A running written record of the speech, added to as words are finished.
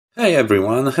Hey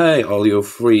everyone, hey all you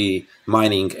free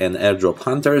mining and airdrop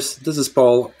hunters, this is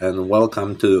Paul and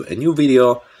welcome to a new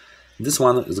video. This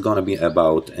one is gonna be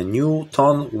about a new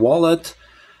Ton wallet,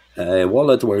 a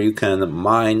wallet where you can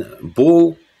mine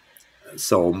Bull,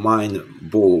 so mine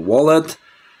Bull wallet.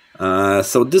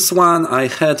 So this one I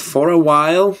had for a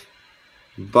while,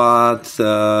 but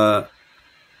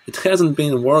it hasn't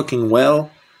been working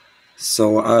well,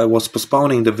 so I was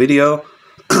postponing the video,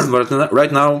 but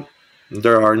right now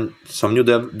there are some new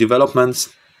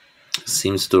developments.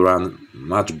 Seems to run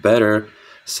much better.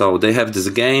 So they have this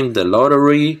game, the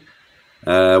lottery,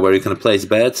 where you can place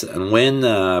bets and win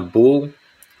Bull.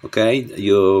 Okay,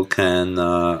 you can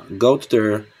go to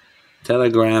their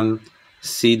Telegram,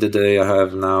 see that they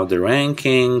have now the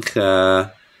ranking,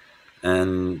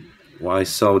 and I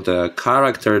saw the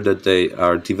character that they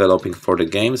are developing for the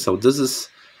game. So this is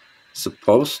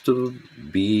supposed to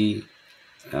be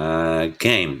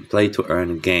game, play to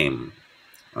earn game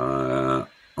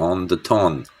on the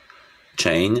Ton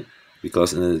chain,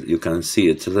 because you can see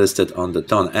it listed on the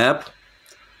Ton app.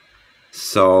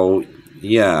 So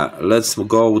yeah, let's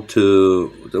go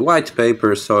to the white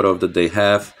paper sort of that they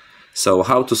have. So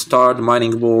how to start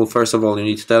mining Bull? First of all, you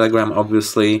need Telegram,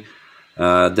 obviously.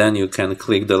 Then you can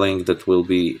click the link that will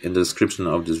be in the description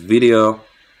of this video.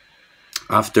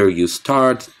 After you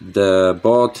start the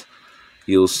bot,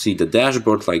 you'll see the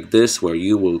dashboard like this, where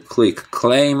you will click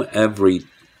claim every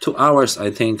 2 hours,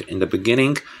 I think, in the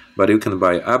beginning, but you can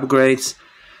buy upgrades.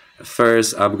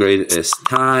 First upgrade is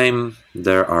time.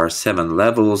 There are 7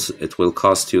 levels. It will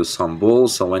cost you some Bull,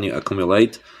 so when you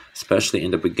accumulate, especially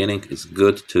in the beginning, it's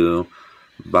good to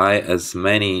buy as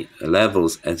many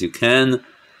levels as you can.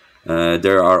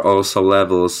 There are also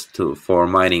levels for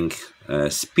mining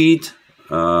speed,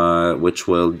 which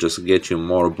will just get you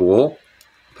more Bull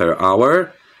per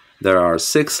hour. There are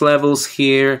 6 levels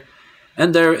here,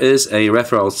 and there is a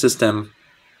referral system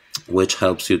which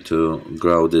helps you to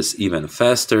grow this even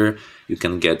faster. You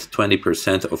can get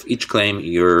 20% of each claim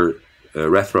your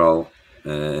referral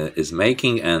is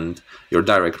making, and your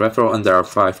direct referral, and there are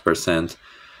 5%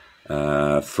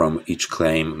 from each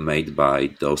claim made by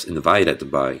those invited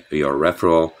by your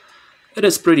referral. It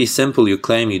is pretty simple. You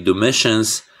claim, you do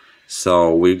missions.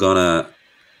 So we're gonna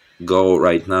go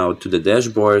right now to the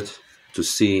dashboard to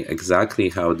see exactly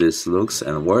how this looks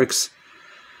and works.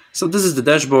 So this is the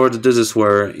dashboard. This is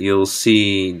where you'll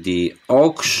see the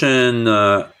auction.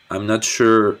 I'm not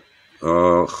sure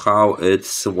how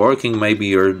it's working. Maybe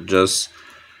you're just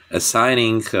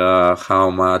assigning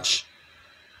how much.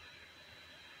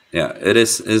 Yeah,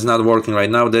 it's not working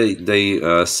right now. They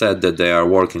said that they are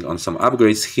working on some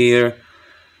upgrades here.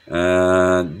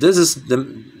 This is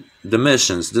the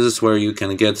missions. This is where you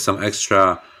can get some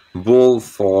extra Bull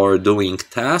for doing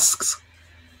tasks.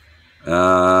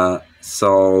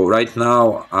 So right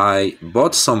now I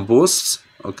bought some boosts.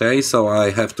 Okay, so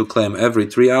I have to claim every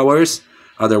 3 hours,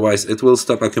 otherwise it will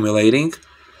stop accumulating.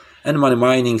 And my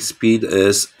mining speed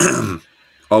is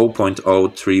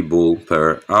 0.03 Bull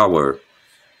per hour.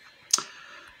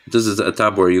 This is a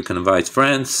tab where you can invite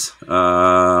friends.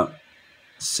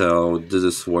 So this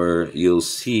is where you'll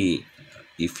see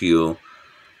if you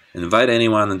invite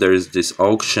anyone. There is this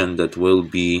auction that will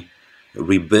be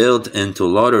rebuilt into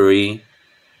lottery,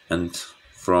 and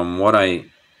from what I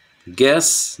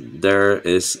guess, there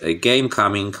is a game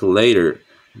coming later.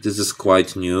 This is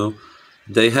quite new.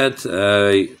 They had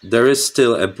there is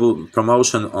still a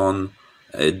promotion on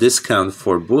a discount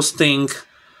for boosting.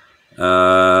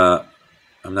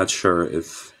 I'm not sure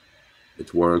if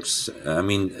it works. I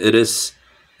mean, it's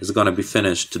gonna be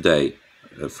finished today.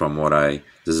 From what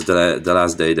this is the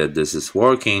last day that this is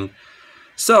working.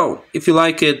 So if you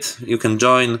like it, you can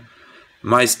join.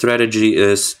 My strategy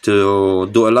is to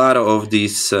do a lot of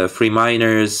these free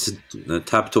miners,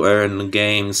 tap to earn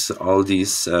games, all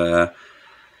these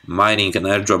mining and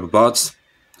airdrop bots,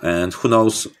 and who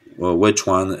knows which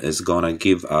one is gonna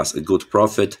give us a good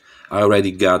profit. I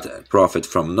already got a profit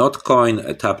from Notcoin,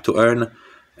 a tap to earn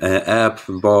app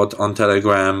bought on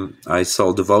Telegram. I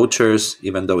sold vouchers,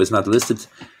 even though it's not listed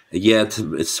yet.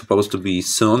 It's supposed to be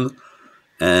soon.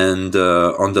 And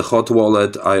on the hot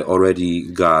wallet, I already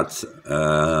got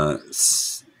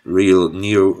real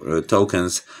new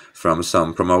tokens from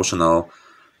some promotional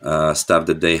stuff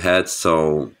that they had.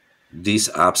 So these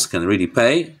apps can really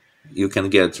pay. You can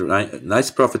get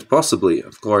nice profit, possibly,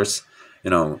 of course.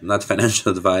 You know, not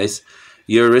financial advice.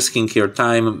 You're risking your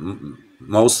time.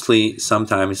 Mostly,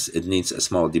 sometimes it needs a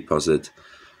small deposit,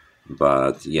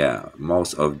 but yeah,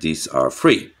 most of these are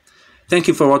free. Thank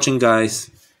you for watching, guys.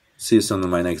 See you soon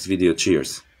in my next video.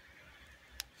 Cheers.